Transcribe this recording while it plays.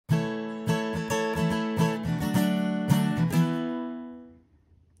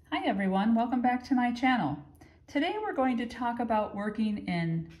Hi everyone, welcome back to my channel. Today we're going to talk about working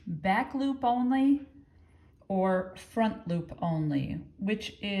in back loop only or front loop only,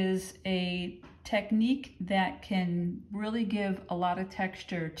 which is a technique that can really give a lot of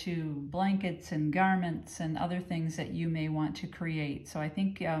texture to blankets and garments and other things that you may want to create. So I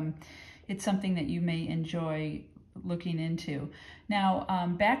think it's something that you may enjoy looking into. Now,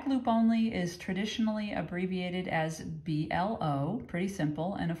 back loop only is traditionally abbreviated as BLO, pretty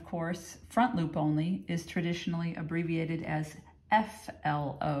simple, and of course, front loop only is traditionally abbreviated as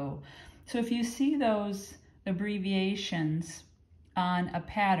FLO. So if you see those abbreviations on a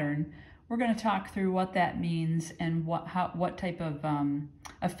pattern, we're going to talk through what that means and what type of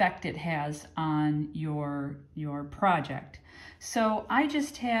effect it has on your project. So I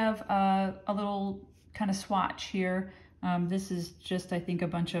just have a little kind of swatch here. This is just, I think, a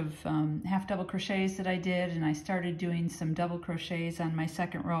bunch of half double crochets that I did, and I started doing some double crochets on my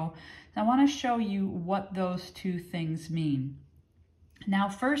second row. I want to show you what those two things mean. Now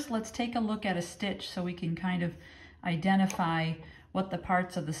first, let's take a look at a stitch so we can kind of identify what the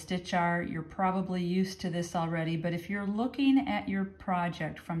parts of the stitch are. You're probably used to this already, but if you're looking at your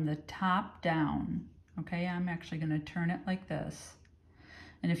project from the top down, okay, I'm actually going to turn it like this.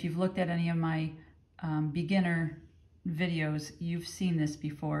 And if you've looked at any of my beginner videos, you've seen this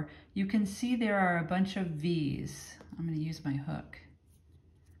before. You can see there are a bunch of V's. I'm going to use my hook.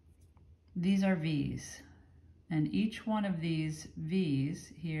 These are V's, and each one of these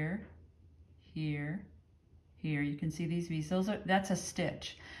V's here, here, here, you can see these V's. That's a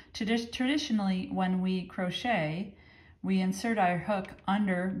stitch. Traditionally, when we crochet, we insert our hook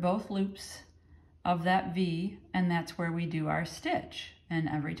under both loops of that V, and that's where we do our stitch. And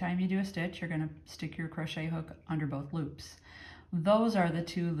every time you do a stitch, you're going to stick your crochet hook under both loops. Those are the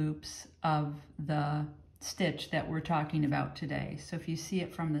two loops of the stitch that we're talking about today. So if you see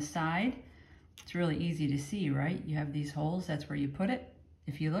it from the side, it's really easy to see, right? You have these holes, that's where you put it.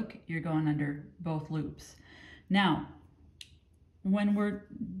 If you look, you're going under both loops. Now, when we're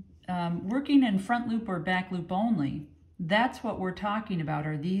working in front loop or back loop only, that's what we're talking about,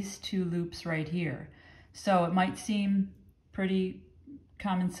 are these two loops right here. So it might seem pretty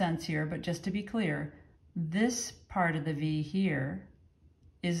common sense here, but just to be clear, this part of the V here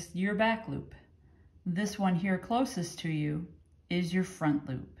is your back loop. This one here closest to you is your front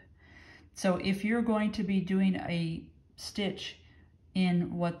loop. So if you're going to be doing a stitch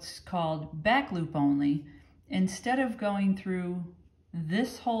in what's called back loop only, instead of going through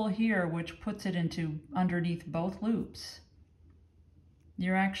this hole here, which puts it into underneath both loops,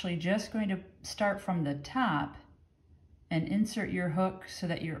 you're actually just going to start from the top and insert your hook so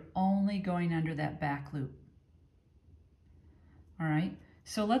that you're only going under that back loop. All right,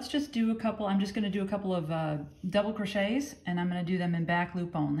 so let's just do a couple, I'm just gonna do a couple of double crochets, and I'm gonna do them in back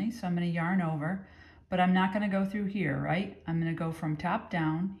loop only. So I'm gonna yarn over, but I'm not gonna go through here, right? I'm gonna go from top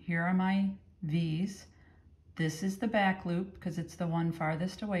down. Here are my V's. This is the back loop because it's the one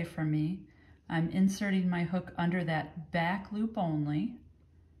farthest away from me. I'm inserting my hook under that back loop only,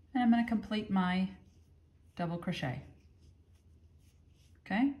 and I'm gonna complete my double crochet.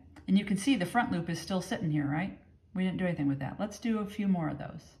 Okay, and you can see the front loop is still sitting here, right? We didn't do anything with that. Let's do a few more of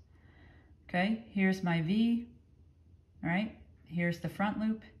those. Okay, here's my V, all right? Here's the front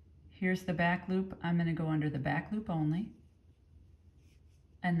loop, here's the back loop. I'm gonna go under the back loop only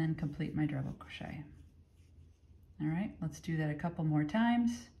and then complete my double crochet. All right, let's do that a couple more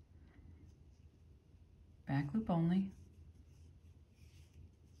times. Back loop only.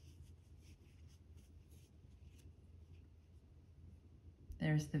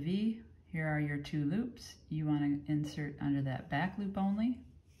 There's the V. Here are your two loops. You want to insert under that back loop only.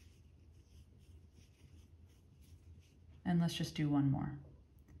 And let's just do one more.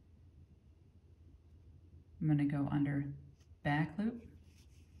 I'm going to go under back loop.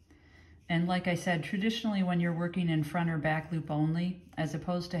 And like I said, traditionally when you're working in front or back loop only, as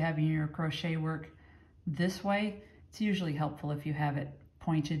opposed to having your crochet work this way, it's usually helpful if you have it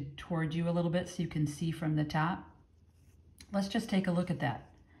pointed toward you a little bit so you can see from the top. Let's just take a look at that.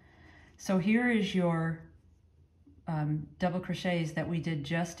 So here is your double crochets that we did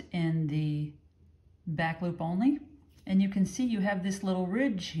just in the back loop only. And you can see you have this little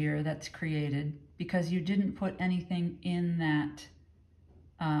ridge here that's created because you didn't put anything in that,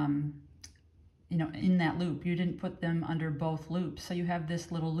 in that loop. You didn't put them under both loops. So you have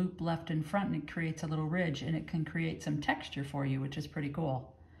this little loop left in front, and it creates a little ridge, and it can create some texture for you, which is pretty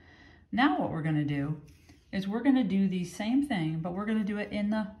cool. Now what we're gonna do is we're going to do the same thing, but we're going to do it in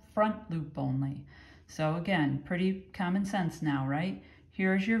the front loop only. So again, pretty common sense now, right?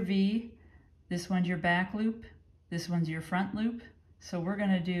 Here's your V, this one's your back loop, this one's your front loop. So we're going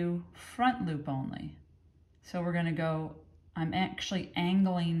to do front loop only. So we're going to go, I'm actually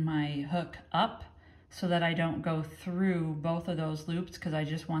angling my hook up so that I don't go through both of those loops because I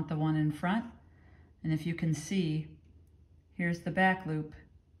just want the one in front. And if you can see, here's the back loop,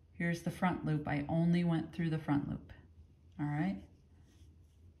 here's the front loop. I only went through the front loop. All right.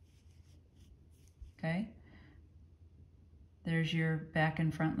 Okay. There's your back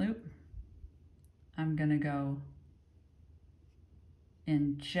and front loop. I'm going to go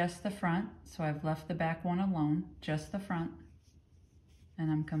in just the front, so I've left the back one alone, just the front,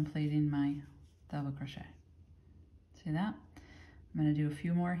 and I'm completing my double crochet. See that? I'm going to do a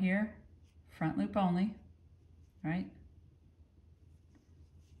few more here, front loop only, right?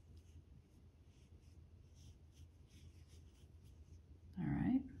 All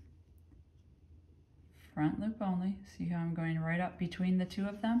right. Front loop only. See how I'm going right up between the two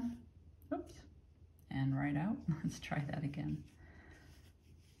of them? Oops. And right out. Let's try that again.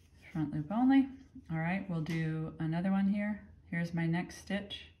 Front loop only. All right, we'll do another one here. Here's my next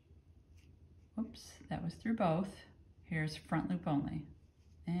stitch. Oops, that was through both. Here's front loop only.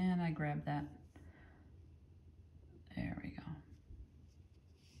 And I grab that. There we go.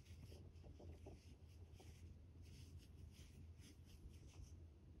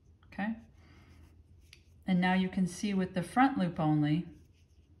 Okay. And now you can see with the front loop only,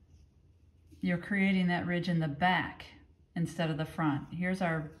 you're creating that ridge in the back instead of the front. Here's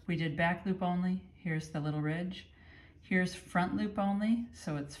our, we did back loop only, here's the little ridge. Here's front loop only,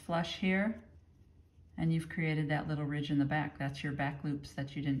 so it's flush here, and you've created that little ridge in the back. That's your back loops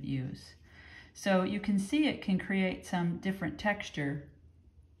that you didn't use. So you can see it can create some different texture.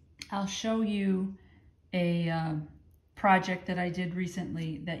 I'll show you a project that I did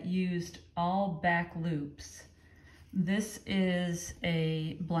recently that used all back loops. This is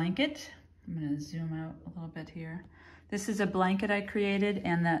a blanket. I'm going to zoom out a little bit here. This is a blanket I created,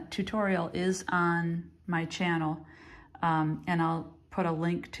 and that tutorial is on my channel, and I'll put a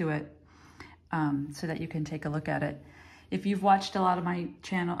link to it so that you can take a look at it. If you've watched a lot of my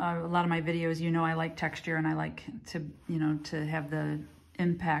channel, a lot of my videos, you know I like texture, and I like to, to have the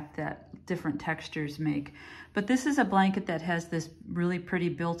impact that different textures make. But this is a blanket that has this really pretty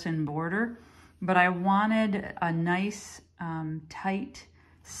built-in border, but I wanted a nice tight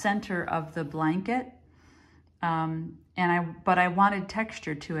center of the blanket, but I wanted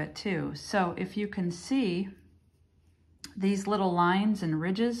texture to it too. So if you can see these little lines and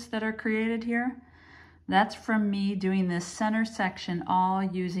ridges that are created here, that's from me doing this center section all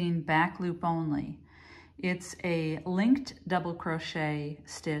using back loop only. It's a linked double crochet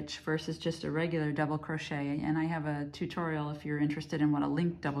stitch versus just a regular double crochet, and I have a tutorial if you're interested in what a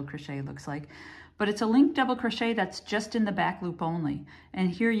linked double crochet looks like. But it's a linked double crochet that's just in the back loop only. And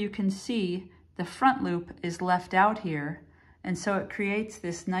here you can see the front loop is left out here, and so it creates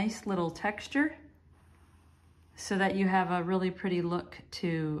this nice little texture so that you have a really pretty look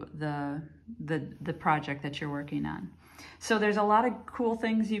to the project that you're working on. So there's a lot of cool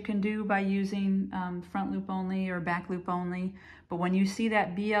things you can do by using front loop only or back loop only, but when you see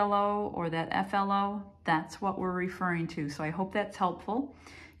that BLO or that FLO, that's what we're referring to. So I hope that's helpful.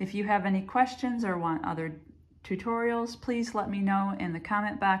 If you have any questions or want other tutorials, please let me know in the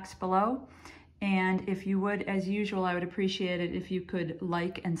comment box below. And if you would, as usual, I would appreciate it if you could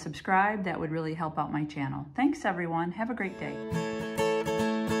like and subscribe. That would really help out my channel. Thanks everyone. Have a great day.